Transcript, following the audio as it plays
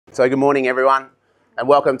So good morning everyone and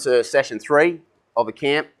welcome to session 3 of the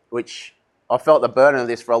camp, which I felt the burden of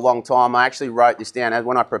this for a long time. I actually wrote this down as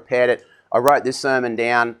when I prepared it. I wrote this sermon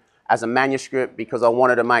down as a manuscript because I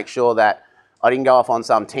wanted to make sure that I didn't go off on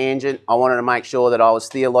some tangent. I wanted to make sure that I was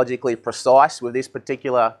theologically precise with this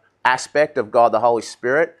particular aspect of God the Holy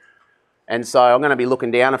Spirit. And so I'm going to be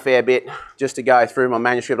looking down a fair bit just to go through my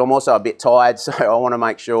manuscript. I'm also a bit tired, so I want to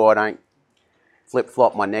make sure I don't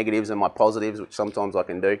flip-flop my negatives and my positives, which sometimes I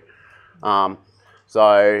can do.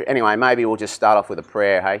 So anyway, maybe we'll just start off with a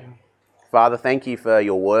prayer, hey? Father, thank you for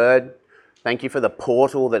your word. Thank you for the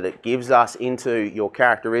portal that it gives us into your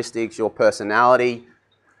characteristics, your personality,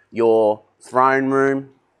 your throne room.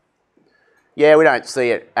 Yeah, we don't see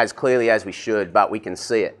it as clearly as we should, but we can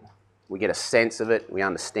see it. We get a sense of it, we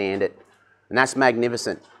understand it, and that's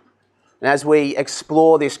magnificent. And as we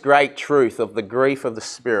explore this great truth of the grief of the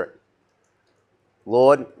Spirit,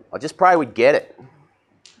 Lord, I just pray we'd get it.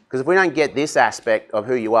 Because if we don't get this aspect of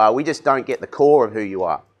who you are, we just don't get the core of who you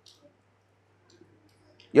are.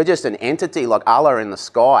 You're just an entity like Allah in the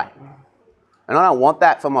sky. And I don't want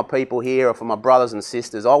that for my people here or for my brothers and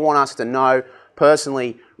sisters. I want us to know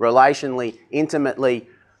personally, relationally, intimately,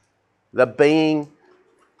 the being,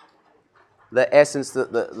 the essence,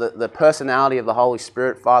 the personality of the Holy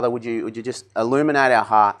Spirit. Father, would you just illuminate our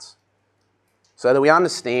hearts so that we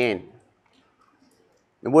understand.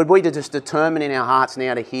 And would we just determine in our hearts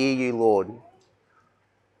now to hear you, Lord?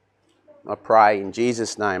 I pray in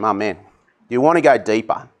Jesus' name, amen. Do you want to go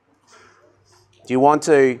deeper? Do you want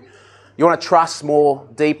to trust more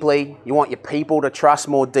deeply? You want your people to trust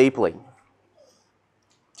more deeply?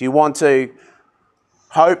 Do you want to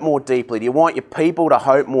hope more deeply? Do you want your people to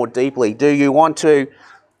hope more deeply? Do you want to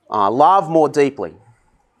love more deeply?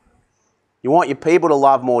 You want your people to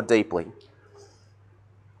love more deeply?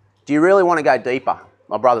 Do you really want to go deeper?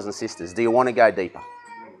 My brothers and sisters, do you want to go deeper?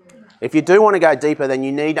 If you do want to go deeper, then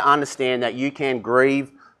you need to understand that you can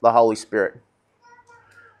grieve the Holy Spirit.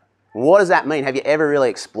 What does that mean? Have you ever really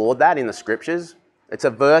explored that in the scriptures? It's a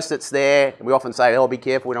verse that's there. We often say, oh, be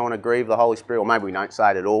careful, we don't want to grieve the Holy Spirit. Or maybe we don't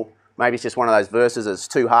say it at all. Maybe it's just one of those verses that's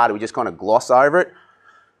too hard, we just kind of gloss over it.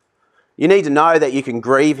 You need to know that you can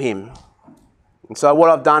grieve him. And so what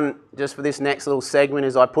I've done just for this next little segment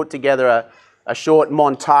is I put together a short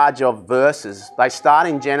montage of verses. They start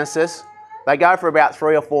in Genesis, they go for about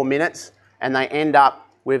 3 or 4 minutes, and they end up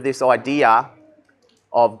with this idea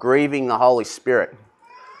of grieving the Holy Spirit.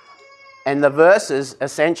 And the verses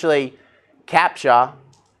essentially capture,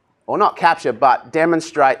 or not capture, but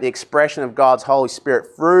demonstrate the expression of God's Holy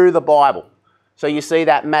Spirit through the Bible. So you see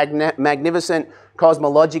that magnificent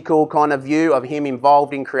cosmological kind of view of him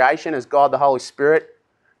involved in creation as God the Holy Spirit.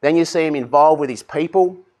 Then you see him involved with his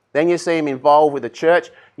people. Then you see him involved with the church.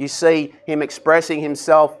 You see him expressing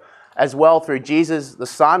himself as well through Jesus the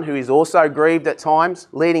Son, who is also grieved at times,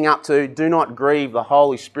 leading up to, do not grieve the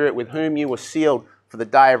Holy Spirit with whom you were sealed for the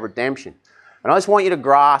day of redemption. And I just want you to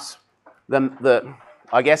grasp the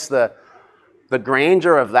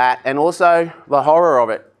grandeur of that and also the horror of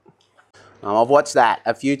it. I've watched that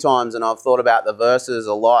a few times and I've thought about the verses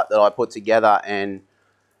a lot that I put together, and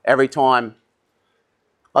every time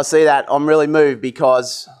I see that I'm really moved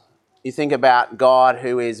because you think about God,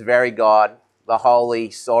 who is very God, the holy,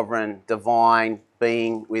 sovereign, divine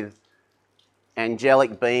being with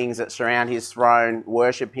angelic beings that surround his throne,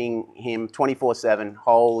 worshipping him 24/7,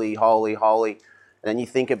 holy, holy, holy. And then you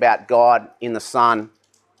think about God in the Son,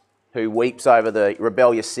 who weeps over the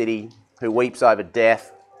rebellious city, who weeps over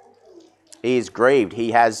death. He is grieved. He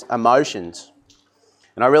has emotions.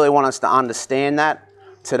 And I really want us to understand that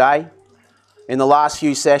today. In the last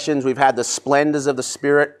few sessions, we've had the splendors of the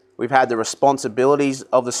Spirit. We've had the responsibilities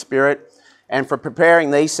of the Spirit. And for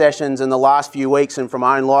preparing these sessions in the last few weeks and from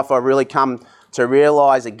my own life, I've really come to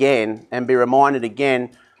realise again and be reminded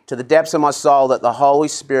again to the depths of my soul that the Holy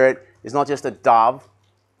Spirit is not just a dove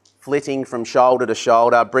flitting from shoulder to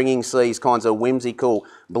shoulder, bringing these kinds of whimsical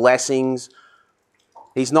blessings.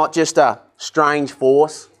 He's not just a strange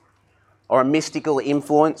force or a mystical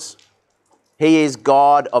influence. He is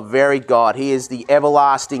God of very God. He is the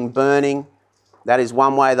everlasting burning. That is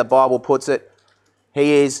one way the Bible puts it.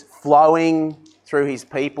 He is flowing through his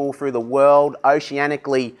people, through the world,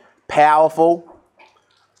 oceanically powerful,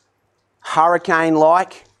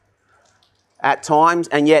 hurricane-like at times,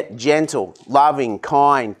 and yet gentle, loving,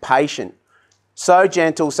 kind, patient. So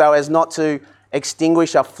gentle so as not to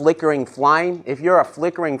extinguish a flickering flame. If you're a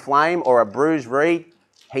flickering flame or a bruised reed,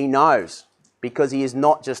 he knows, because he is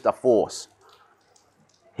not just a force.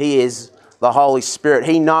 He is the Holy Spirit.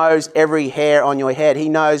 He knows every hair on your head. He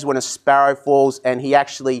knows when a sparrow falls, and he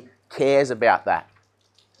actually cares about that.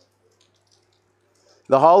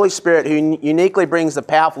 The Holy Spirit, who uniquely brings the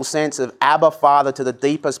powerful sense of Abba Father to the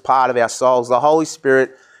deepest part of our souls. The Holy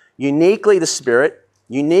Spirit, uniquely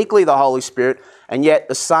the Holy Spirit, and yet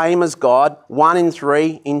the same as God, one in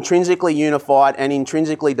three, intrinsically unified and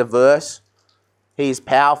intrinsically diverse. He is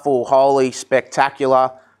powerful, holy,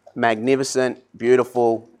 spectacular, magnificent,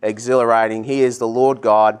 beautiful, exhilarating. He is the Lord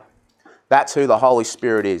God. That's who the Holy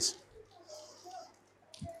Spirit is.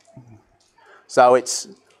 So it's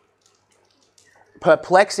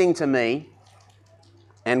perplexing to me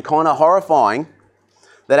and kind of horrifying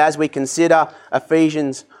that as we consider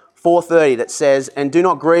Ephesians 4:30 that says, "And do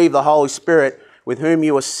not grieve the Holy Spirit with whom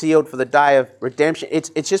you are sealed for the day of redemption."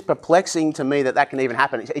 It's just perplexing to me that can even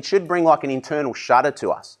happen. It should bring like an internal shudder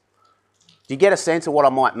to us. Do you get a sense of what I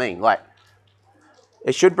might mean? Like,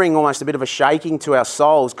 it should bring almost a bit of a shaking to our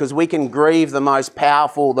souls, because we can grieve the most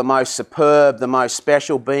powerful, the most superb, the most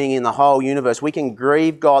special being in the whole universe. We can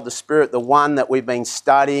grieve God the Spirit, the one that we've been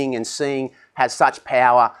studying and seeing has such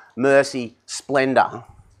power, mercy, splendor.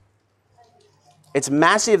 It's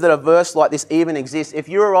massive that a verse like this even exists. If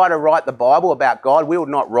you were to write the Bible about God, we would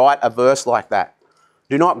not write a verse like that.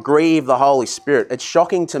 Do not grieve the Holy Spirit. It's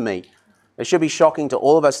shocking to me. It should be shocking to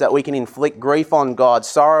all of us that we can inflict grief on God,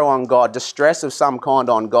 sorrow on God, distress of some kind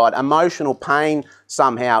on God, emotional pain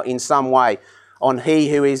somehow in some way on He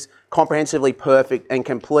who is comprehensively perfect and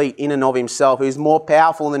complete in and of Himself, who is more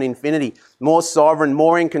powerful than infinity, more sovereign,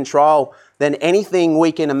 more in control than anything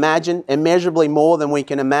we can imagine, immeasurably more than we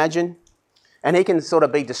can imagine. And He can sort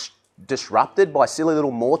of be disrupted by silly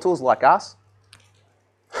little mortals like us.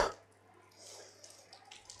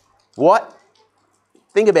 What?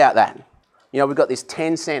 Think about that. You know, we've got this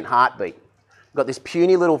 10-cent heartbeat. We've got this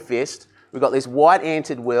puny little fist. We've got this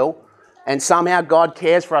white-anted will. And somehow God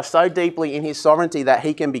cares for us so deeply in His sovereignty that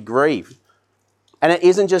He can be grieved. And it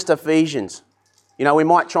isn't just Ephesians. You know, we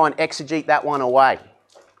might try and exegete that one away.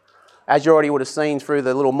 As you already would have seen through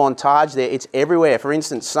the little montage there, it's everywhere. For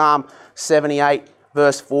instance, Psalm 78,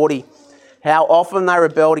 verse 40. How often they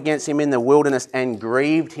rebelled against Him in the wilderness and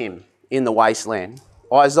grieved Him in the wasteland.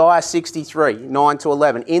 Isaiah 63, 9 to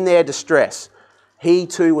 11. In their distress, He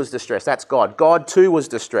too was distressed. That's God. God too was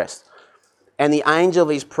distressed. And the angel of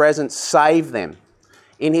His presence saved them.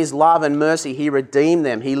 In His love and mercy, He redeemed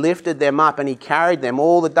them. He lifted them up and He carried them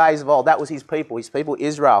all the days of old. That was His people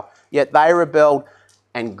Israel. Yet they rebelled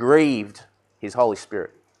and grieved His Holy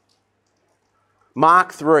Spirit.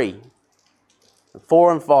 Mark 3,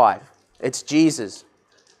 4 and 5. It's Jesus.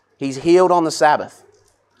 He's healed on the Sabbath.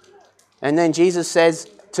 And then Jesus says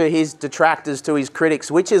to His detractors, to His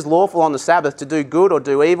critics, which is lawful on the Sabbath, to do good or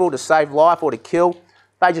do evil, to save life or to kill?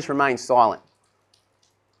 They just remain silent.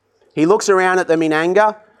 He looks around at them in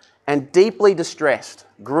anger and deeply distressed,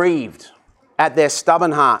 grieved at their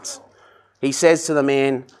stubborn hearts. He says to the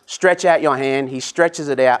man, stretch out your hand. He stretches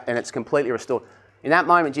it out and it's completely restored. In that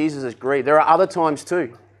moment, Jesus is grieved. There are other times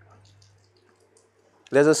too.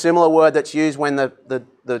 There's a similar word that's used when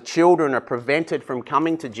the children are prevented from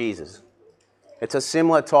coming to Jesus. It's a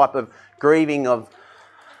similar type of grieving of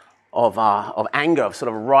anger, of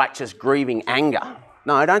sort of righteous grieving anger.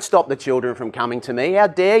 No, don't stop the children from coming to me. How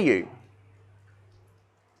dare you?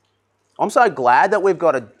 I'm so glad that we've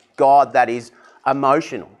got a God that is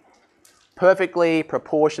emotional. Perfectly,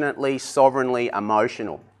 proportionately, sovereignly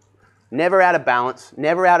emotional. Never out of balance,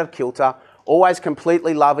 never out of kilter, always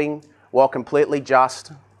completely loving while completely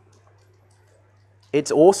just.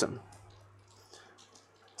 It's awesome.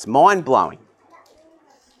 It's mind-blowing.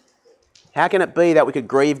 How can it be that we could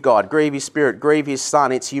grieve God, grieve His Spirit, grieve His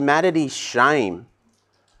Son? It's humanity's shame.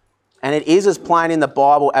 And it is as plain in the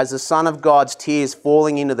Bible as the Son of God's tears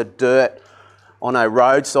falling into the dirt on a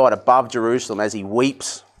roadside above Jerusalem as He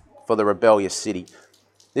weeps for the rebellious city.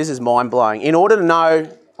 This is mind-blowing. In order to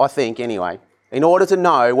know, I think anyway, in order to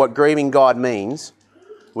know what grieving God means,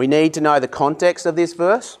 we need to know the context of this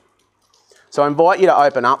verse. So I invite you to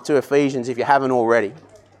open up to Ephesians if you haven't already.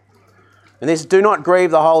 And this, do not grieve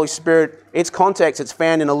the Holy Spirit. Its context, it's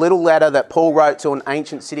found in a little letter that Paul wrote to an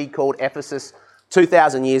ancient city called Ephesus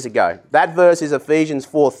 2,000 years ago. That verse is Ephesians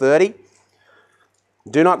 4:30.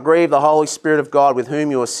 Do not grieve the Holy Spirit of God with whom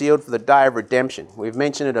you are sealed for the day of redemption. We've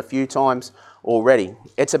mentioned it a few times already.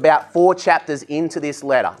 It's about 4 chapters into this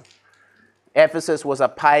letter. Ephesus was a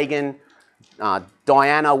pagan,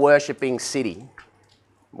 Diana worshipping city.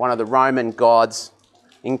 One of the Roman gods.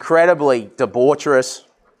 Incredibly debaucherous.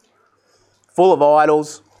 Full of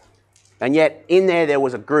idols. And yet in there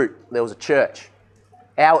was a group. There was a church.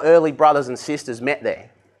 Our early brothers and sisters met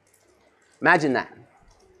there. Imagine that.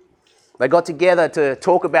 They got together to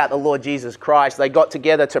talk about the Lord Jesus Christ. They got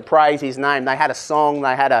together to praise His name. They had a song,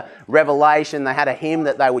 they had a revelation, they had a hymn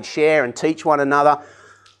that they would share and teach one another.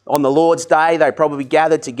 On the Lord's Day, they probably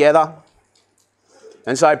gathered together.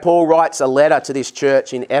 And so Paul writes a letter to this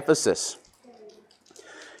church in Ephesus.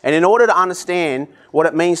 And in order to understand what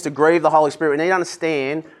it means to grieve the Holy Spirit, we need to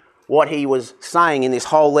understand what he was saying in this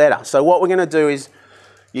whole letter. So what we're going to do is,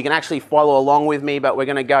 you can actually follow along with me, but we're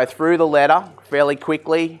going to go through the letter fairly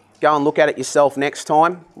quickly. Go and look at it yourself next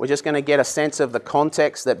time. We're just going to get a sense of the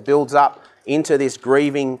context that builds up into this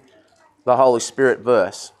grieving the Holy Spirit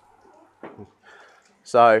verse.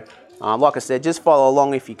 So, like I said, just follow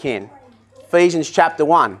along if you can. Ephesians chapter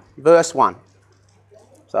 1, verse 1.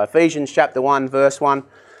 So Ephesians chapter 1, verse 1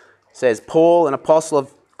 says, Paul, an apostle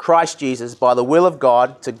of Christ Jesus, by the will of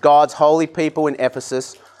God, to God's holy people in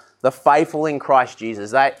Ephesus, the faithful in Christ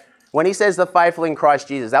Jesus. When he says the faithful in Christ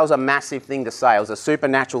Jesus, that was a massive thing to say. It was a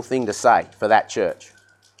supernatural thing to say for that church,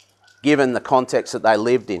 given the context that they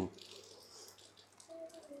lived in.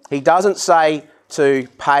 He doesn't say to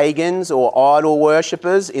pagans or idol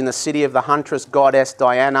worshippers in the city of the huntress goddess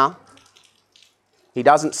Diana, he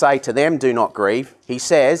doesn't say to them, do not grieve. He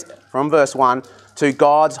says, from verse 1, to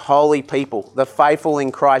God's holy people, the faithful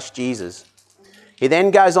in Christ Jesus. He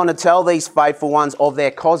then goes on to tell these faithful ones of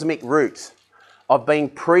their cosmic roots, of being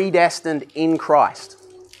predestined in Christ,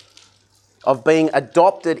 of being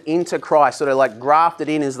adopted into Christ, sort of like grafted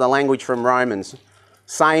in is the language from Romans.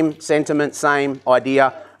 Same sentiment, same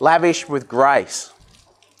idea, lavish with grace.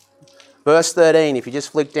 Verse 13, if you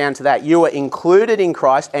just flick down to that, you were included in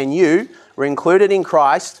Christ, and you were included in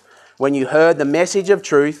Christ when you heard the message of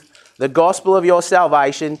truth, the gospel of your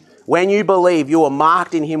salvation. When you believe, you were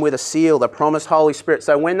marked in him with a seal, the promised Holy Spirit.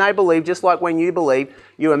 So when they believe, just like when you believe,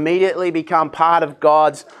 you immediately become part of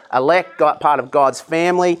God's elect, part of God's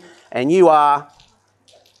family, and you are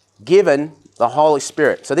given the Holy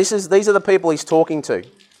Spirit. So these are the people he's talking to.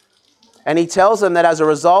 And he tells them that as a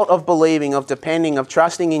result of believing, of depending, of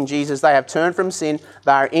trusting in Jesus, they have turned from sin,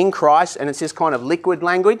 they are in Christ, and it's this kind of liquid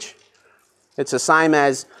language. It's the same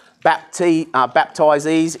as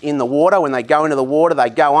baptizees in the water. When they go into the water,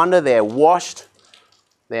 they go under, they're washed,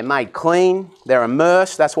 they're made clean, they're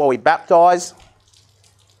immersed. That's why we baptize,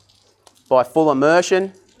 by full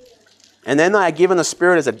immersion. And then they are given the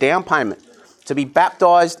Spirit as a down payment to be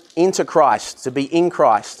baptized into Christ, to be in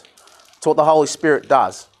Christ. That's what the Holy Spirit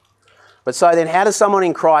does. But so then how does someone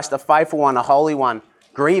in Christ, a faithful one, a holy one,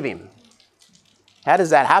 grieve him? How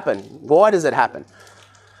does that happen? Why does it happen?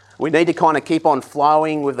 We need to kind of keep on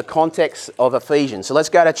flowing with the context of Ephesians. So let's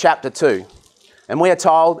go to chapter 2. And we are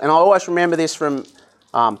told, and I always remember this from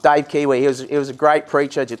Dave Kiwi, he was a great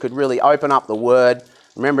preacher who could really open up the Word. I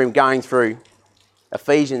remember him going through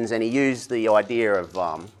Ephesians and he used the idea of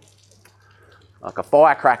like a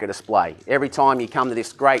firecracker display. Every time you come to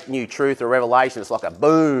this great new truth or revelation, it's like a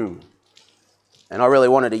boom. And I really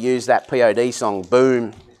wanted to use that POD song,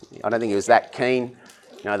 Boom. I don't think he was that keen.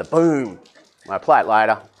 You know, the boom. I'll play it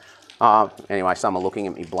later. Anyway, some are looking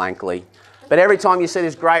at me blankly. But every time you see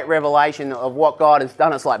this great revelation of what God has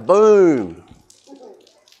done, it's like boom.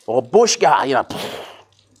 Or bushka, you know.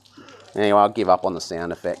 Anyway, I'll give up on the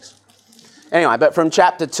sound effects. Anyway, but from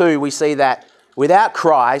chapter 2, we see that without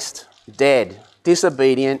Christ, dead,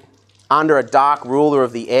 disobedient, under a dark ruler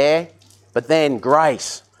of the air, but then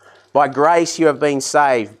grace. By grace you have been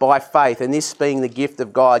saved, by faith, and this being the gift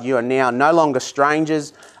of God, you are now no longer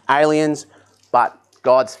strangers, aliens, but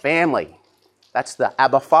God's family. That's the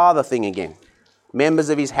Abba Father thing again. Members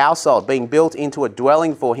of his household, being built into a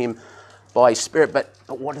dwelling for him by his Spirit. But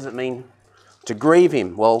what does it mean to grieve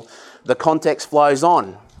him? Well, the context flows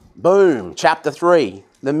on. Boom, chapter 3,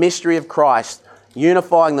 the mystery of Christ,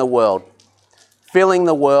 unifying the world, filling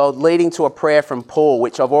the world, leading to a prayer from Paul,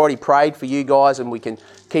 which I've already prayed for you guys, and we can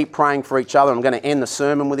keep praying for each other. I'm going to end the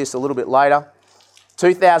sermon with this a little bit later.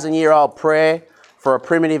 2,000-year-old prayer for a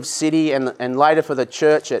primitive city and later for the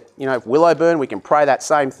church at Willowburn. We can pray that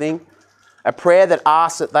same thing. A prayer that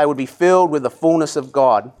asks that they would be filled with the fullness of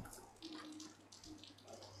God.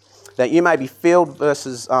 That you may be filled,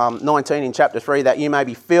 verses 19 in chapter 3, that you may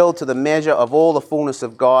be filled to the measure of all the fullness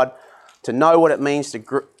of God, to know what it means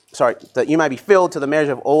that you may be filled to the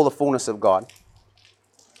measure of all the fullness of God.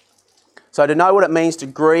 So to know what it means to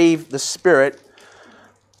grieve the Spirit,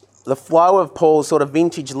 the flow of Paul's sort of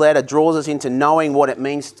vintage letter draws us into knowing what it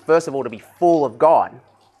means, first of all, to be full of God.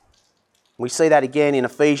 We see that again in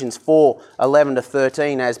Ephesians 4, 11 to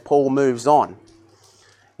 13 as Paul moves on.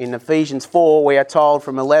 In Ephesians 4, we are told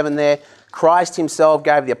from 11 there, Christ himself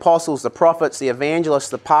gave the apostles, the prophets, the evangelists,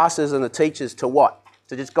 the pastors and the teachers to what?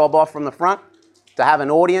 To just gob off from the front? To have an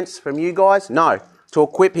audience from you guys? No. To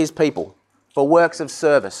equip his people for works of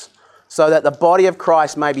service, so that the body of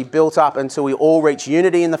Christ may be built up until we all reach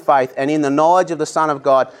unity in the faith and in the knowledge of the Son of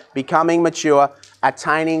God, becoming mature,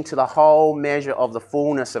 attaining to the whole measure of the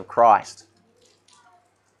fullness of Christ.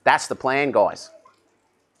 That's the plan, guys.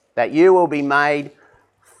 That you will be made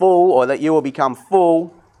full, or that you will become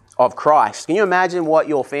full of Christ. Can you imagine what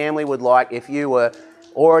your family would like if you were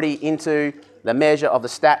already into the measure of the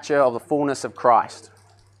stature of the fullness of Christ?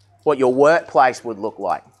 What your workplace would look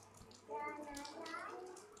like.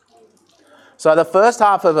 So the first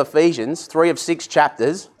half of Ephesians, 3 of 6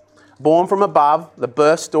 chapters, born from above, the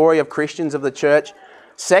birth story of Christians of the church.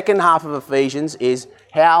 Second half of Ephesians is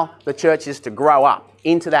how the church is to grow up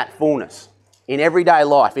into that fullness in everyday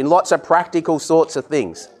life, in lots of practical sorts of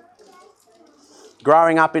things.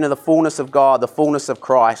 Growing up into the fullness of God, the fullness of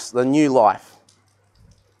Christ, the new life.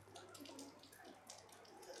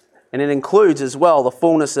 And it includes as well the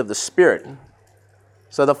fullness of the Spirit.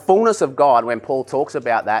 So the fullness of God, when Paul talks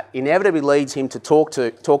about that, inevitably leads him to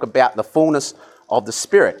talk about the fullness of the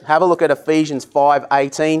Spirit. Have a look at Ephesians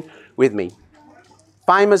 5:18 with me.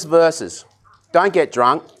 Famous verses. Don't get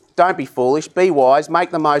drunk. Don't be foolish. Be wise.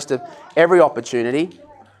 Make the most of every opportunity.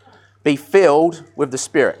 Be filled with the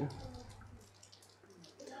Spirit.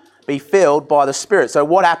 Be filled by the Spirit. So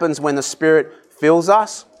what happens when the Spirit fills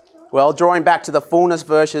us? Well, drawing back to the fullness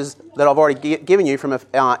verses that I've already given you from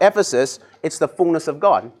Ephesus, it's the fullness of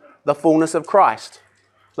God, the fullness of Christ.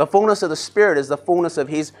 The fullness of the Spirit is the fullness of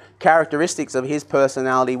His characteristics, of His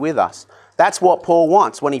personality with us. That's what Paul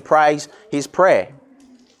wants when he prays his prayer.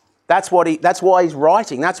 That's why he's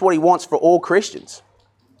writing. That's what he wants for all Christians.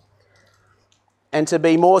 And to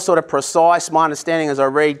be more sort of precise, my understanding as I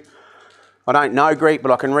read, I don't know Greek, but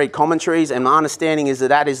I can read commentaries, and my understanding is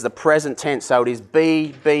that is the present tense, so it is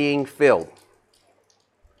be being filled.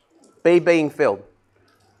 Be being filled.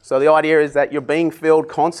 So the idea is that you're being filled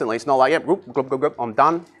constantly. It's not like, yep, I'm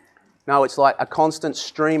done. No, it's like a constant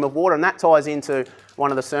stream of water, and that ties into one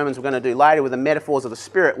of the sermons we're going to do later with the metaphors of the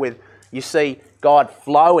Spirit, with you see God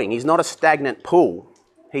flowing. He's not a stagnant pool.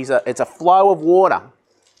 It's a flow of water.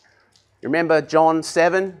 You remember John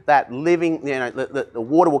 7, that living, the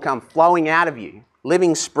water will come flowing out of you,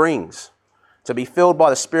 living springs. To be filled by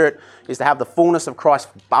the Spirit is to have the fullness of Christ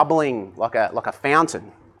bubbling like a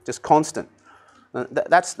fountain, just constant.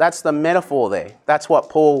 That's the metaphor there. That's what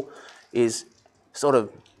Paul is sort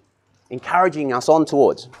of encouraging us on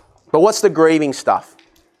towards. But what's the grieving stuff?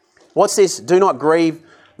 What's this? Do not grieve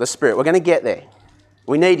the Spirit. We're going to get there.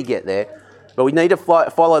 We need to get there. But we need to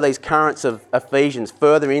follow these currents of Ephesians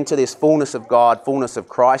further into this fullness of God, fullness of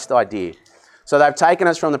Christ idea. So they've taken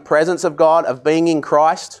us from the presence of God, of being in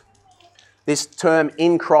Christ. This term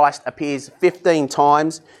in Christ appears 15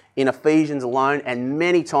 times in Ephesians alone, and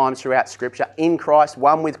many times throughout Scripture. In Christ,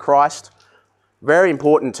 one with Christ. Very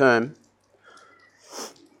important term.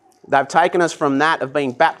 They've taken us from that of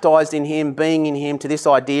being baptised in Him, being in Him, to this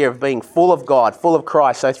idea of being full of God, full of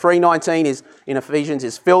Christ. So 3:19 is in Ephesians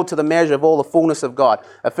is filled to the measure of all the fullness of God.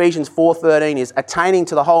 Ephesians 4:13 is attaining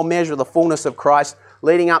to the whole measure of the fullness of Christ,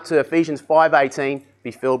 leading up to Ephesians 5:18,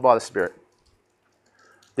 be filled by the Spirit.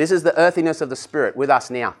 This is the earthiness of the Spirit with us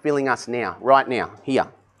now, filling us now, right now, here.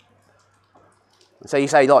 So you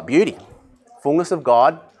say, like beauty, fullness of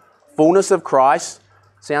God, fullness of Christ.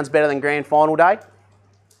 Sounds better than Grand Final Day?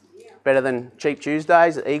 Better than Cheap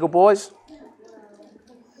Tuesdays at Eagle Boys?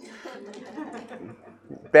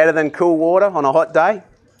 Better than cool water on a hot day?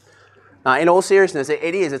 No, in all seriousness,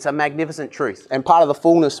 it is. It's a magnificent truth. And part of the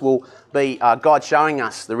fullness will be God showing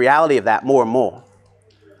us the reality of that more and more.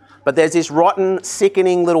 But there's this rotten,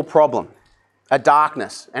 sickening little problem, a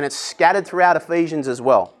darkness, and it's scattered throughout Ephesians as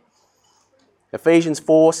well. Ephesians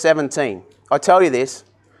 4:17. I tell you this,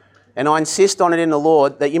 and I insist on it in the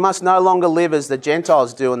Lord, that you must no longer live as the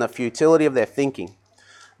Gentiles do in the futility of their thinking.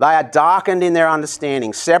 They are darkened in their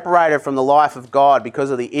understanding, separated from the life of God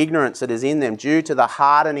because of the ignorance that is in them due to the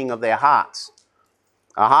hardening of their hearts.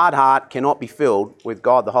 A hard heart cannot be filled with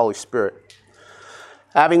God the Holy Spirit.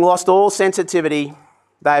 Having lost all sensitivity,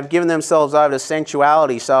 they have given themselves over to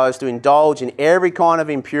sensuality so as to indulge in every kind of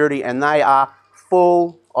impurity, and they are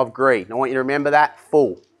full of greed. I want you to remember that,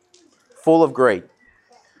 full of greed.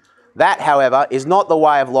 That, however, is not the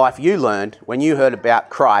way of life you learned when you heard about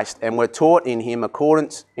Christ and were taught in Him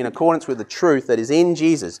in accordance with the truth that is in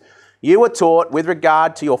Jesus. You were taught with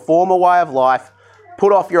regard to your former way of life,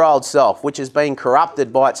 put off your old self, which has been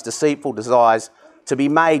corrupted by its deceitful desires, to be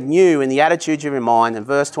made new in the attitudes of your mind. And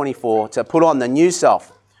verse 24, to put on the new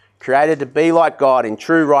self, created to be like God in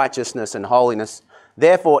true righteousness and holiness.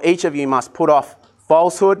 Therefore, each of you must put off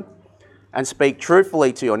falsehood and speak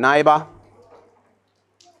truthfully to your neighbour.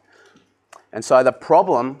 And so the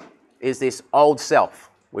problem is this old self.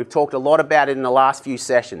 We've talked a lot about it in the last few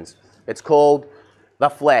sessions. It's called the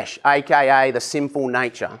flesh, aka the sinful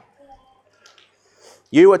nature.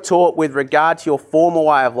 You were taught with regard to your former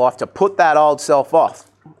way of life to put that old self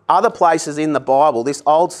off. Other places in the Bible, this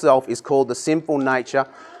old self is called the sinful nature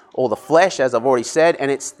or the flesh, as I've already said,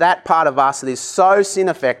 and it's that part of us that is so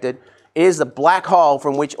sin-affected. It is the black hole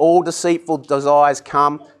from which all deceitful desires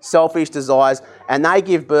come, selfish desires, and they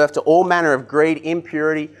give birth to all manner of greed,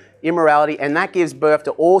 impurity, immorality, and that gives birth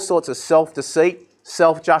to all sorts of self-deceit,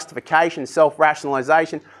 self-justification,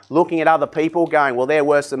 self-rationalisation, looking at other people going, well, they're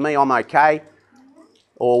worse than me, I'm okay.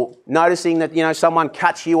 Or noticing that, someone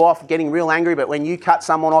cuts you off, getting real angry, but when you cut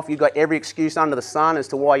someone off, you've got every excuse under the sun as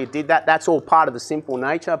to why you did that. That's all part of the sinful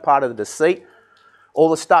nature, part of the deceit.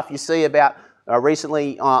 All the stuff you see about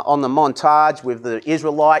recently on the montage with the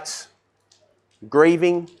Israelites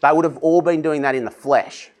grieving, they would have all been doing that in the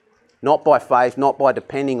flesh, not by faith, not by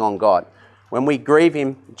depending on God. When we grieve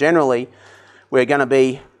Him, generally, we're going to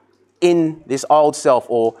be in this old self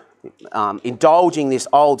or indulging this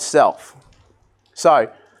old self.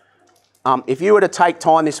 So, if you were to take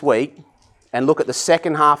time this week and look at the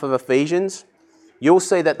second half of Ephesians, you'll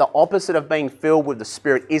see that the opposite of being filled with the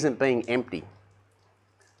Spirit isn't being empty.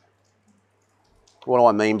 What do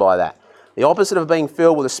I mean by that? The opposite of being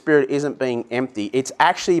filled with the Spirit isn't being empty. It's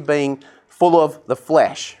actually being full of the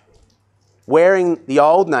flesh, wearing the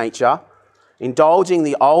old nature, indulging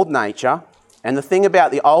the old nature. And the thing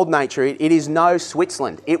about the old nature, it is no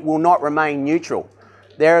Switzerland. It will not remain neutral.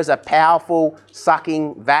 There is a powerful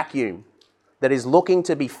sucking vacuum that is looking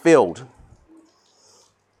to be filled.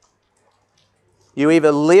 You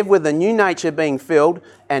either live with the new nature being filled,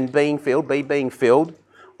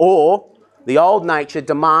 or the old nature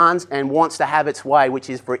demands and wants to have its way, which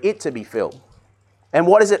is for it to be filled. And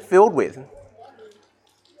what is it filled with?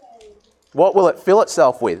 What will it fill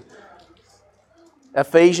itself with?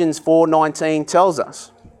 Ephesians 4:19 tells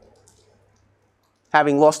us.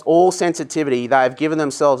 Having lost all sensitivity, they have given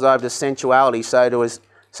themselves over to sensuality so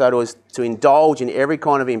as to indulge in every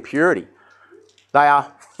kind of impurity. They are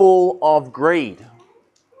full of greed.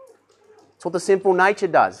 That's what the sinful nature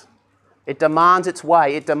does. It demands its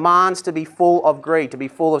way. It demands to be full of greed, to be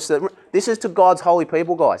full of... This is to God's holy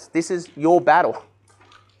people, guys. This is your battle.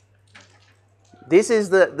 This is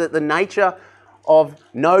the nature of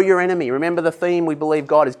know your enemy. Remember the theme we believe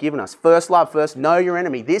God has given us. First love first, know your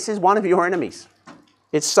enemy. This is one of your enemies.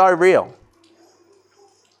 It's so real.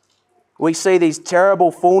 We see these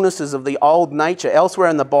terrible fullnesses of the old nature elsewhere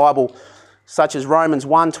in the Bible, such as Romans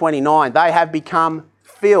 1:29. They have become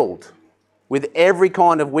filled with every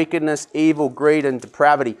kind of wickedness, evil, greed and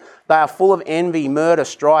depravity. They are full of envy, murder,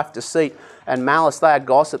 strife, deceit and malice. They are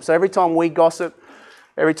gossip. So every time we gossip,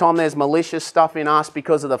 every time there's malicious stuff in us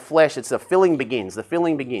because of the flesh, it's the filling begins.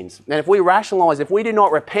 And if we rationalise, if we do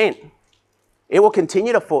not repent, it will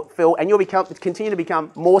continue to fill and you'll continue to become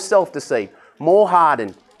more self-deceived, more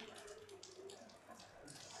hardened.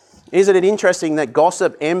 Isn't it interesting that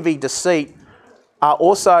gossip, envy, deceit are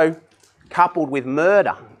also coupled with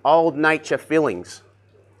murder, old nature fillings,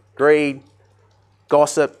 greed,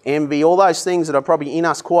 gossip, envy, all those things that are probably in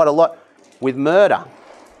us quite a lot with murder.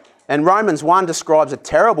 And Romans 1 describes a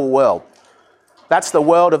terrible world. That's the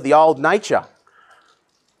world of the old nature,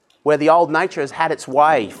 where the old nature has had its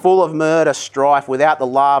way, full of murder, strife, without the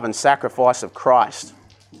love and sacrifice of Christ.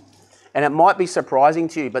 And it might be surprising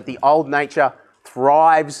to you, but the old nature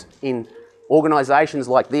thrives in organisations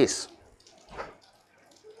like this.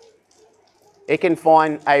 It can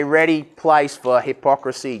find a ready place for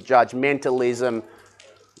hypocrisy, judgmentalism,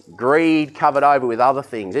 greed covered over with other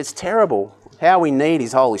things. It's terrible. How we need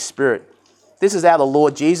His Holy Spirit. This is how the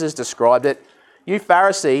Lord Jesus described it. You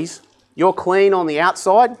Pharisees, you're clean on the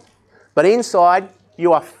outside, but inside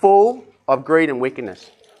you are full of greed and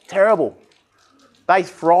wickedness. Terrible. They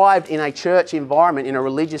thrived in a church environment, in a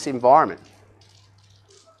religious environment.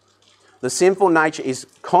 The sinful nature is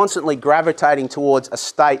constantly gravitating towards a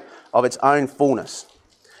state of its own fullness.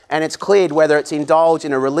 And it's cleared whether it's indulged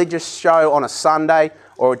in a religious show on a Sunday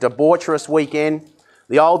or a debaucherous weekend.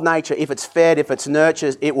 The old nature, if it's fed, if it's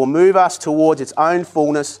nurtured, it will move us towards its own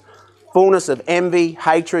fullness of envy,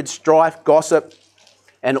 hatred, strife, gossip,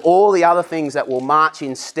 and all the other things that will march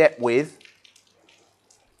in step with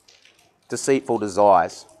deceitful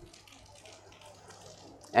desires.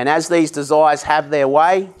 And as these desires have their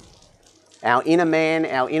way, our inner man,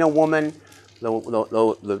 our inner woman,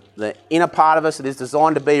 the inner part of us that is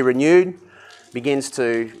designed to be renewed begins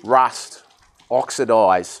to rust,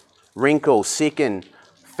 oxidise, wrinkle, sicken,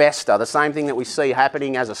 fester. The same thing that we see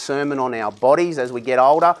happening as a sermon on our bodies as we get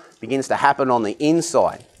older begins to happen on the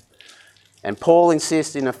inside. And Paul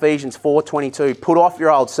insists in Ephesians 4:22, put off your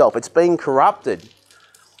old self. It's being corrupted.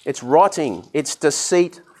 It's rotting. It's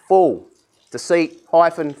deceitful.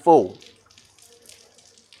 Deceit-full.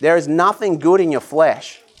 There is nothing good in your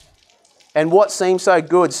flesh. And what seems so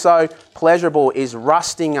good, so pleasurable, is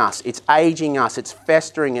rusting us. It's aging us. It's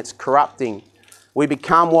festering. It's corrupting. We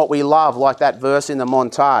become what we love, like that verse in the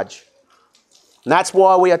montage. And that's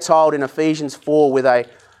why we are told in Ephesians 4 with a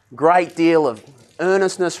great deal of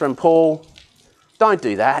earnestness from Paul, don't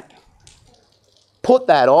do that. Put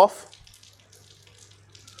that off.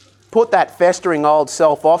 Put that festering old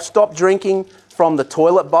self off. Stop drinking from the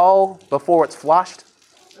toilet bowl before it's flushed.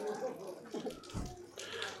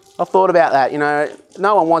 I've thought about that,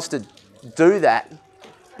 no one wants to do that,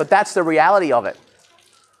 but that's the reality of it.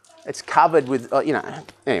 It's covered with,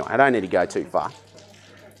 anyway, I don't need to go too far.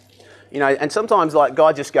 And sometimes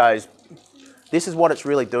God just goes, this is what it's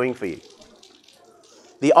really doing for you.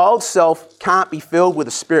 The old self can't be filled with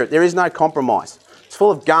the Spirit. There is no compromise. It's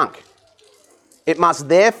full of gunk. It must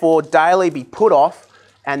therefore daily be put off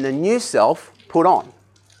and the new self put on.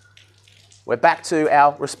 We're back to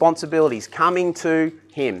our responsibilities, coming to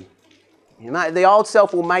Him. The old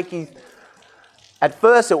self will make you, at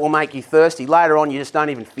first it will make you thirsty. Later on you just don't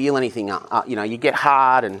even feel anything. You get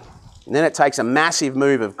hard and then it takes a massive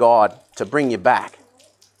move of God to bring you back.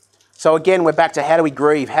 So again, we're back to how do we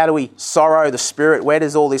grieve? How do we sorrow the Spirit? Where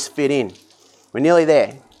does all this fit in? We're nearly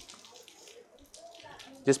there.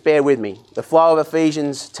 Just bear with me. The flow of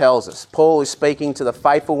Ephesians tells us. Paul is speaking to the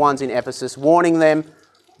faithful ones in Ephesus, warning them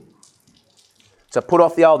to put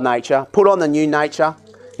off the old nature, put on the new nature.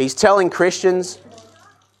 He's telling Christians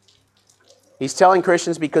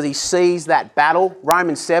because he sees that battle.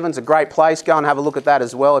 Romans 7's a great place. Go and have a look at that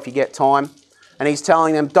as well if you get time. And he's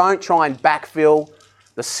telling them, don't try and backfill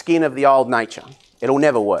the skin of the old nature. It'll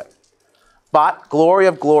never work. But, glory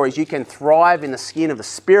of glories, you can thrive in the skin of the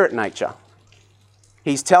Spirit nature.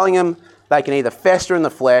 He's telling them they can either fester in the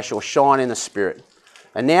flesh or shine in the Spirit.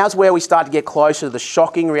 And now's where we start to get closer to the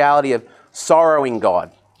shocking reality of sorrowing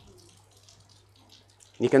God.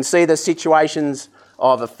 You can see the situations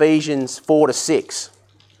of Ephesians 4 to 6.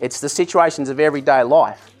 It's the situations of everyday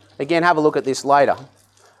life. Again, have a look at this later.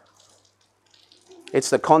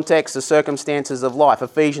 It's the context, the circumstances of life.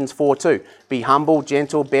 Ephesians 4:2. Be humble,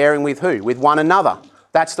 gentle, bearing with who? With one another.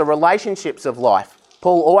 That's the relationships of life.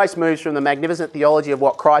 Paul always moves from the magnificent theology of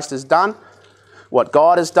what Christ has done, what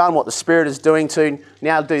God has done, what the Spirit is doing to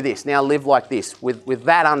now do this, now live like this, with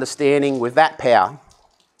that understanding, with that power.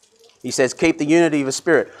 He says, keep the unity of the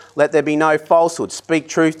Spirit. Let there be no falsehood. Speak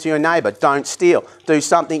truth to your neighbour. Don't steal. Do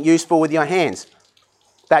something useful with your hands.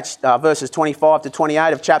 That's verses 25 to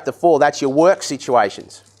 28 of chapter 4. That's your work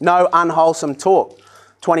situations. No unwholesome talk.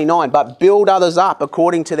 29, but build others up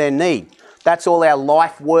according to their need. That's all our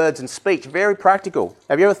life, words and speech. Very practical.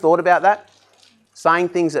 Have you ever thought about that? Saying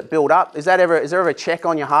things that build up. Is there ever a check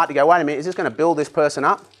on your heart to go, wait a minute, is this going to build this person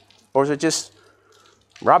up? Or is it just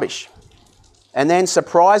rubbish? And then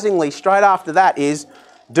surprisingly, straight after that is,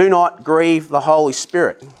 do not grieve the Holy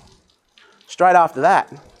Spirit. Straight after that.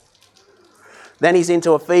 Then he's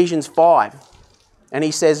into Ephesians 5. And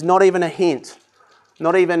he says, not even a hint,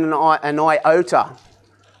 not even an iota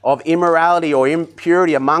of immorality or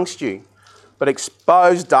impurity amongst you, but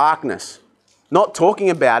expose darkness. Not talking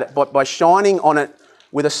about it, but by shining on it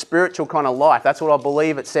with a spiritual kind of life. That's what I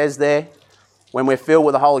believe it says there. When we're filled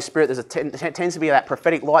with the Holy Spirit, there's tends to be that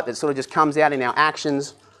prophetic light that sort of just comes out in our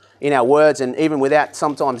actions, in our words, and even without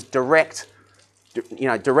sometimes direct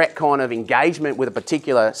kind of engagement with a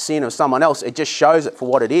particular sin of someone else. It just shows it for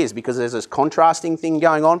what it is because there's this contrasting thing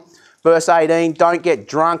going on. Verse 18, don't get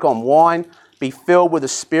drunk on wine, be filled with the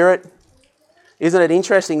Spirit. Isn't it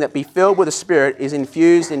interesting that be filled with the Spirit is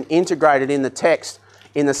infused and integrated in the text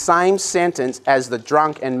in the same sentence as the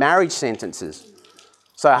drunk and marriage sentences?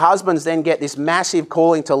 So husbands then get this massive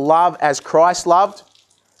calling to love as Christ loved,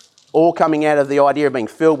 all coming out of the idea of being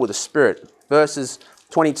filled with the Spirit. Verses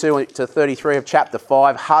 22 to 33 of chapter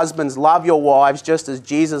 5, husbands, love your wives just as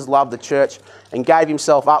Jesus loved the church and gave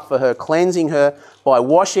himself up for her, cleansing her by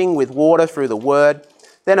washing with water through the word.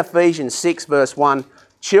 Then Ephesians 6 verse 1,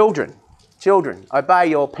 children, obey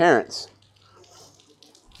your parents.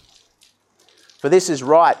 For this is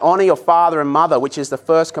right. Honour your father and mother, which is the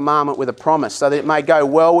first commandment with a promise, so that it may go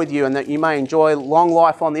well with you and that you may enjoy long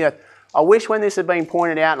life on the earth. I wish when this had been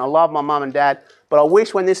pointed out, and I love my mum and dad, but I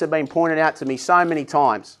wish when this had been pointed out to me so many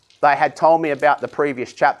times, they had told me about the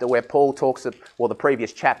previous chapter where Paul talks, the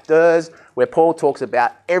previous chapters, where Paul talks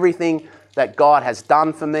about everything that God has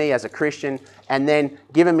done for me as a Christian, and then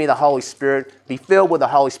given me the Holy Spirit, be filled with the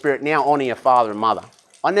Holy Spirit, now honour your father and mother.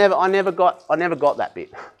 I never got that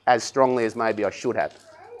bit as strongly as maybe I should have.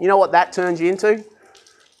 You know what that turns you into?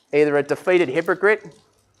 Either a defeated hypocrite,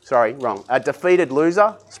 a defeated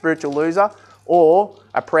loser, spiritual loser, or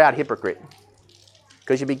a proud hypocrite.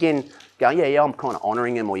 because you begin going, yeah, I'm kind of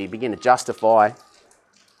honouring him, or you begin to justify.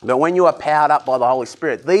 But when you are powered up by the Holy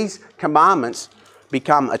Spirit, these commandments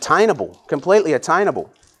become attainable, completely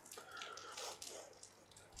attainable.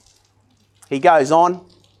 He goes on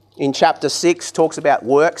in chapter 6, talks about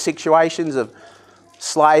work situations of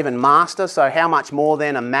slave and master. So how much more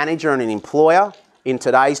then a manager and an employer in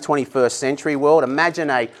today's 21st century world? Imagine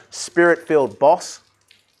a spirit-filled boss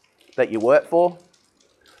that you work for.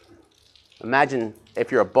 Imagine if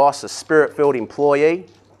you're a boss, a spirit-filled employee.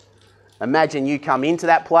 Imagine you come into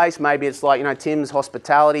that place. Maybe it's like, Tim's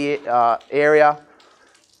hospitality area.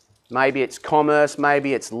 Maybe it's commerce.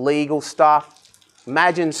 Maybe it's legal stuff.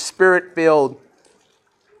 Imagine spirit-filled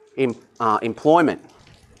employment.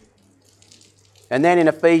 And then in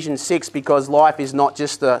Ephesians 6, because life is not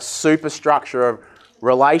just the superstructure of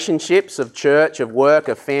relationships, of church, of work,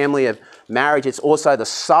 of family, of marriage, it's also the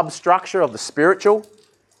substructure of the spiritual,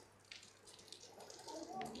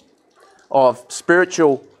 of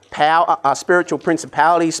spiritual power, spiritual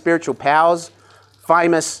principalities, spiritual powers,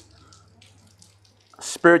 famous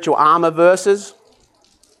spiritual armour verses.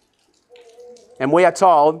 And we are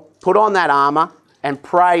told, put on that armour and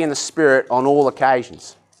pray in the Spirit on all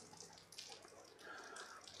occasions.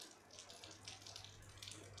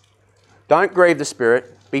 Don't grieve the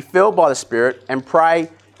Spirit, be filled by the Spirit and pray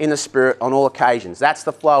in the Spirit on all occasions. That's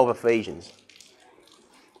the flow of Ephesians.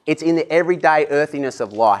 It's in the everyday earthiness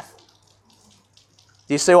of life.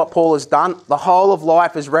 Do you see what Paul has done? The whole of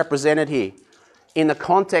life is represented here in the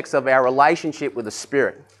context of our relationship with the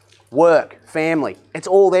Spirit. Work, family, it's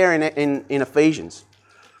all there in Ephesians.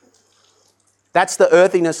 That's the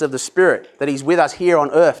earthiness of the Spirit, that He's with us here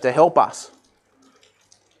on earth to help us.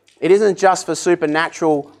 It isn't just for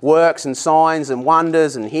supernatural works and signs and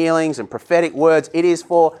wonders and healings and prophetic words. It is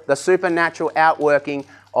for the supernatural outworking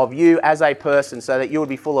of you as a person, so that you would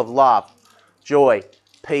be full of love, joy,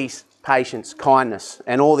 peace, patience, kindness,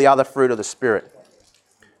 and all the other fruit of the Spirit.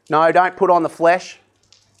 No, don't put on the flesh.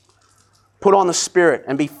 Put on the Spirit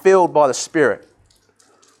and be filled by the Spirit.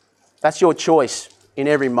 That's your choice in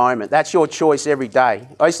every moment. That's your choice every day.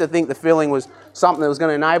 I used to think the filling was something that was going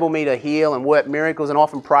to enable me to heal and work miracles, and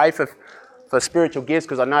often pray for spiritual gifts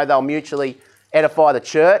because I know they'll mutually edify the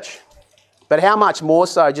church. But how much more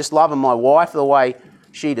so just loving my wife the way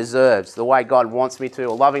she deserves, the way God wants me to,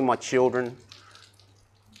 or loving my children.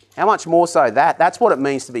 How much more so that? That's what it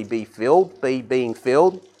means to be filled, being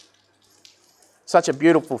filled. Such a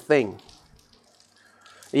beautiful thing.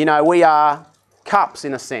 We are cups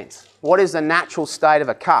in a sense. What is the natural state of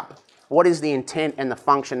a cup? What is the intent and the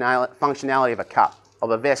functionality of a cup,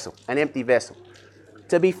 of a vessel, an empty vessel?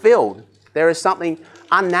 To be filled. There is something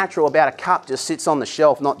unnatural about a cup just sits on the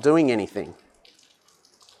shelf not doing anything.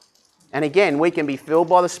 And again, we can be filled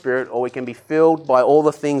by the Spirit, or we can be filled by all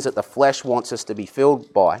the things that the flesh wants us to be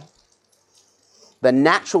filled by. The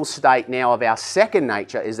natural state now of our second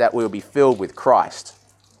nature is that we'll be filled with Christ.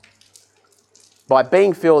 By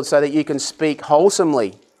being filled so that you can speak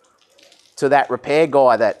wholesomely to that repair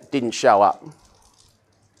guy that didn't show up,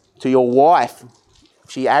 to your wife,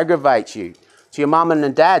 she aggravates you, to your mum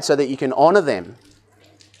and dad so that you can honour them,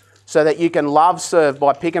 so that you can love serve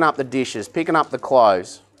by picking up the dishes, picking up the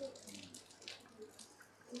clothes,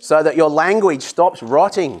 so that your language stops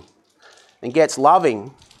rotting and gets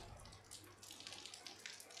loving.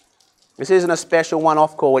 This isn't a special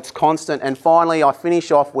one-off call, it's constant. And finally, I finish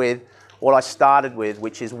off with what I started with,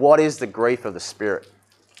 which is, what is the grief of the Spirit?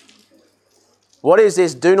 What is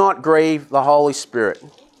this? Do not grieve the Holy Spirit.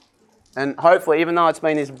 And hopefully, even though it's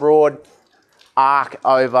been this broad arc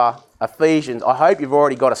over Ephesians, I hope you've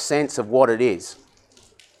already got a sense of what it is.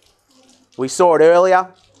 We saw it earlier.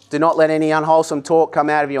 Do not let any unwholesome talk come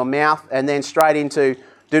out of your mouth, and then straight into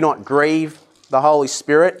do not grieve the Holy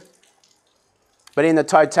Spirit. But in the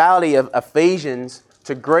totality of Ephesians,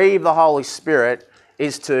 to grieve the Holy Spirit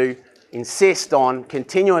is to insist on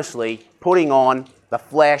continuously putting on the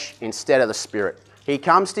flesh instead of the Spirit. He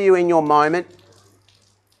comes to you in your moment.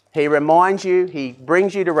 He reminds you. He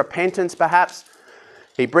brings you to repentance perhaps.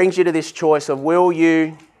 He brings you to this choice of will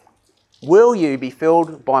you be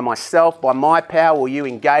filled by myself, by my power? Will you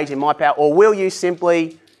engage in my power? Or will you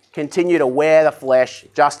simply continue to wear the flesh,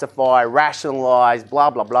 justify, rationalise, blah,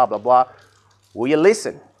 blah, blah, blah, blah? Will you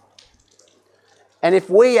listen? And if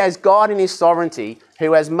we, as God in His sovereignty,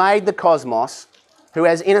 who has made the cosmos, who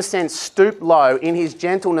has in a sense stooped low in His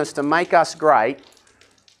gentleness to make us great,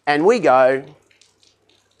 and we go,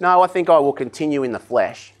 no, I think I will continue in the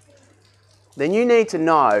flesh, then you need to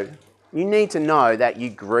know that you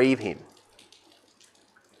grieve Him.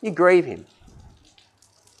 You grieve Him.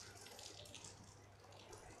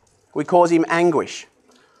 We cause Him anguish.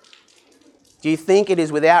 Do you think it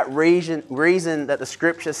is without reason that the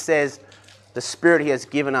Scripture says the Spirit He has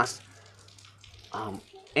given us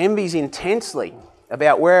envies intensely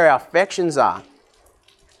about where our affections are?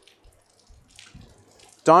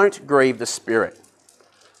 Don't grieve the Spirit.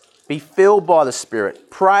 Be filled by the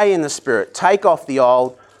Spirit. Pray in the Spirit. Take off the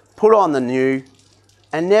old, put on the new,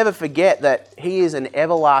 and never forget that He is an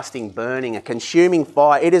everlasting burning, a consuming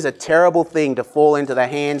fire. It is a terrible thing to fall into the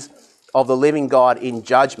hands of the living God in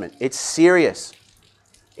judgment. It's serious.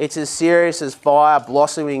 It's as serious as fire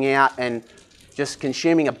blossoming out and just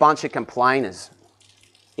consuming a bunch of complainers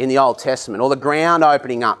in the Old Testament, or the ground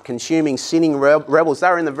opening up, consuming sinning rebels. They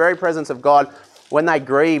were in the very presence of God. When they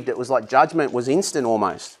grieved, it was like judgment was instant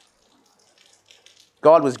almost.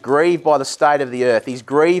 God was grieved by the state of the earth. He's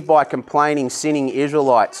grieved by complaining, sinning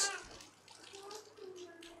Israelites.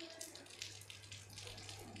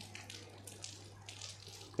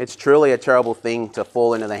 It's truly a terrible thing to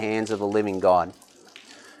fall into the hands of the living God.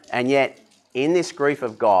 And yet, in this grief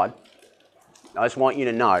of God, I just want you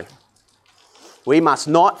to know, we must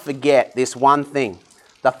not forget this one thing.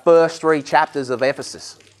 The first 3 chapters of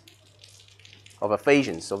Ephesians,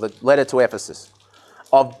 of the letter to Ephesus,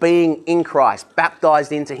 of being in Christ,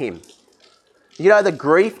 baptized into Him. You know, the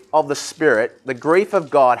grief of the Spirit, the grief of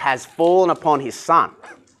God has fallen upon His Son.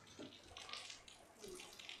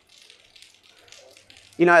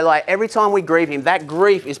 You know, like every time we grieve Him, that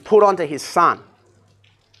grief is put onto His Son.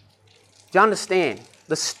 Do you understand?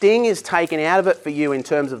 The sting is taken out of it for you in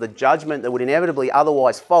terms of the judgment that would inevitably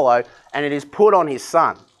otherwise follow, and it is put on His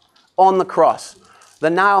Son, on the cross. The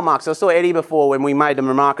nail marks. I saw Eddie before when we made the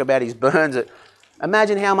remark about his burns.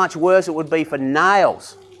 Imagine how much worse it would be for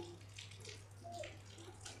nails.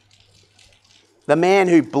 The man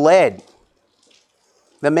who bled.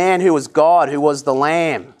 The man who was God, who was the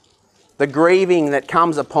Lamb. The grieving that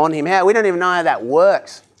comes upon Him. We don't even know how that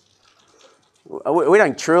works. We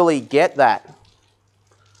don't truly get that.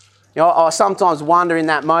 You know, I sometimes wonder in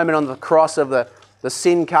that moment on the cross of the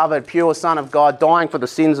sin-covered, pure Son of God dying for the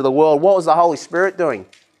sins of the world, what was the Holy Spirit doing?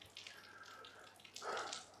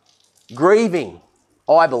 Grieving,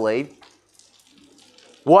 I believe.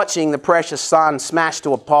 Watching the precious Son smashed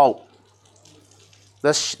to a pulp.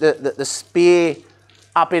 The spear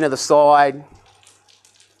up into the side.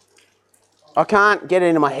 I can't get it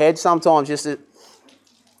into my head sometimes just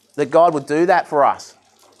that God would do that for us.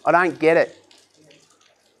 I don't get it.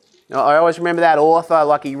 You know, I always remember that author,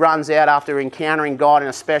 like he runs out after encountering God in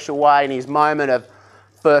a special way in his moment of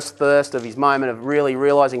first thirst, of his moment of really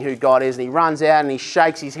realising who God is, and he runs out and he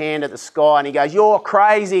shakes his hand at the sky and he goes, "You're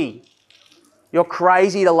crazy. You're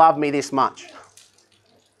crazy to love me this much."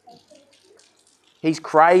 He's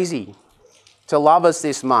crazy to love us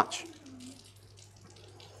this much.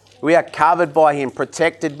 We are covered by Him,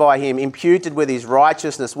 protected by Him, imputed with His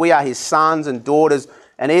righteousness. We are His sons and daughters.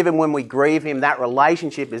 And even when we grieve Him, that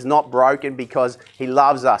relationship is not broken because He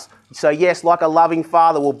loves us. So yes, like a loving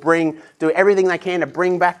father will do everything they can to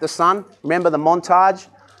bring back the son. Remember the montage?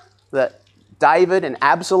 That David and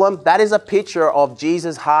Absalom? That is a picture of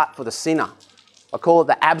Jesus' heart for the sinner. I call it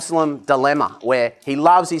the Absalom dilemma, where he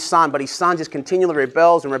loves his son, but his son just continually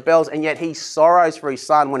rebels, and yet he sorrows for his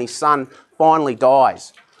son when his son finally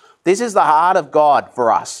dies. This is the heart of God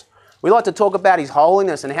for us. We like to talk about His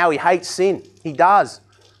holiness and how He hates sin. He does,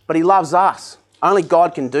 but He loves us. Only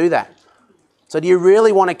God can do that. So do you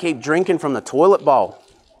really want to keep drinking from the toilet bowl?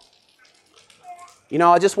 You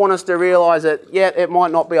know, I just want us to realise that, yeah, it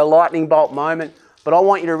might not be a lightning bolt moment, but I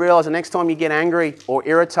want you to realise the next time you get angry or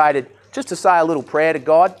irritated, just to say a little prayer to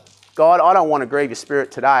God. God, I don't want to grieve Your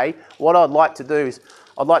Spirit today. What I'd like to do is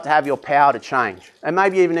I'd like to have Your power to change. And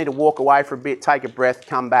maybe you even need to walk away for a bit, take a breath,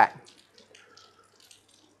 come back.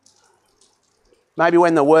 Maybe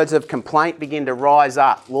when the words of complaint begin to rise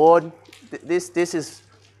up, Lord, this is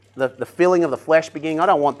the filling of the flesh beginning. I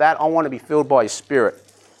don't want that. I want to be filled by Your Spirit.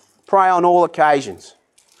 Pray on all occasions.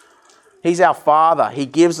 He's our Father. He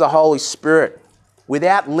gives the Holy Spirit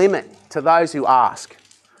without limit to those who ask.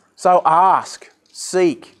 So ask,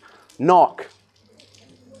 seek, knock.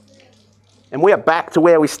 And we are back to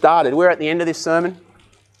where we started. We're at the end of this sermon.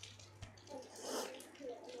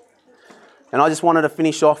 And I just wanted to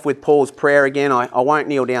finish off with Paul's prayer again. I won't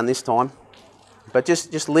kneel down this time. But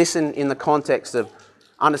just listen in the context of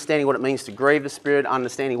understanding what it means to grieve the Spirit,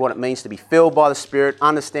 understanding what it means to be filled by the Spirit,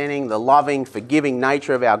 understanding the loving, forgiving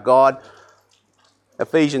nature of our God.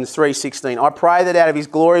 Ephesians 3:16. I pray that out of His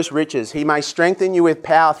glorious riches He may strengthen you with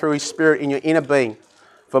power through His Spirit in your inner being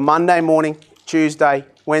for Monday morning, Tuesday,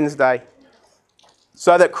 Wednesday,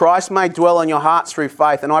 so that Christ may dwell in your hearts through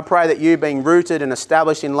faith. And I pray that you, being rooted and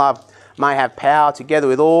established in love, may have power together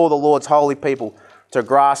with all the Lord's holy people to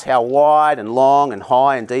grasp how wide and long and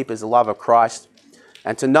high and deep is the love of Christ,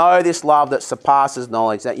 and to know this love that surpasses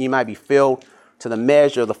knowledge, that you may be filled to the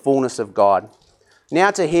measure of the fullness of God. Now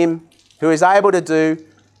to him who is able to do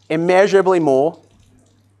immeasurably more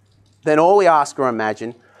than all we ask or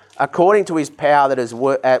imagine, according to his power that is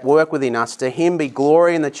at work within us, to him be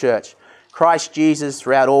glory in the church, Christ Jesus,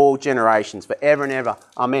 throughout all generations, forever and ever.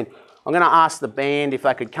 Amen. I'm going to ask the band if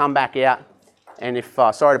they could come back out. And if,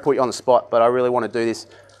 sorry to put you on the spot, but I really want to do this.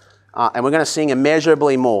 And we're going to sing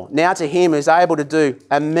immeasurably more. Now to him who is able to do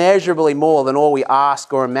immeasurably more than all we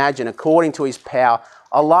ask or imagine, according to his power.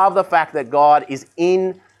 I love the fact that God is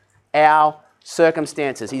in our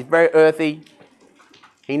circumstances. He's very earthy.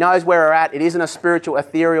 He knows where we're at. It isn't a spiritual,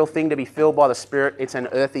 ethereal thing to be filled by the Spirit. It's an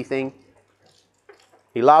earthy thing.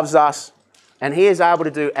 He loves us. And he is able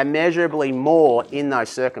to do immeasurably more in those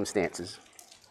circumstances.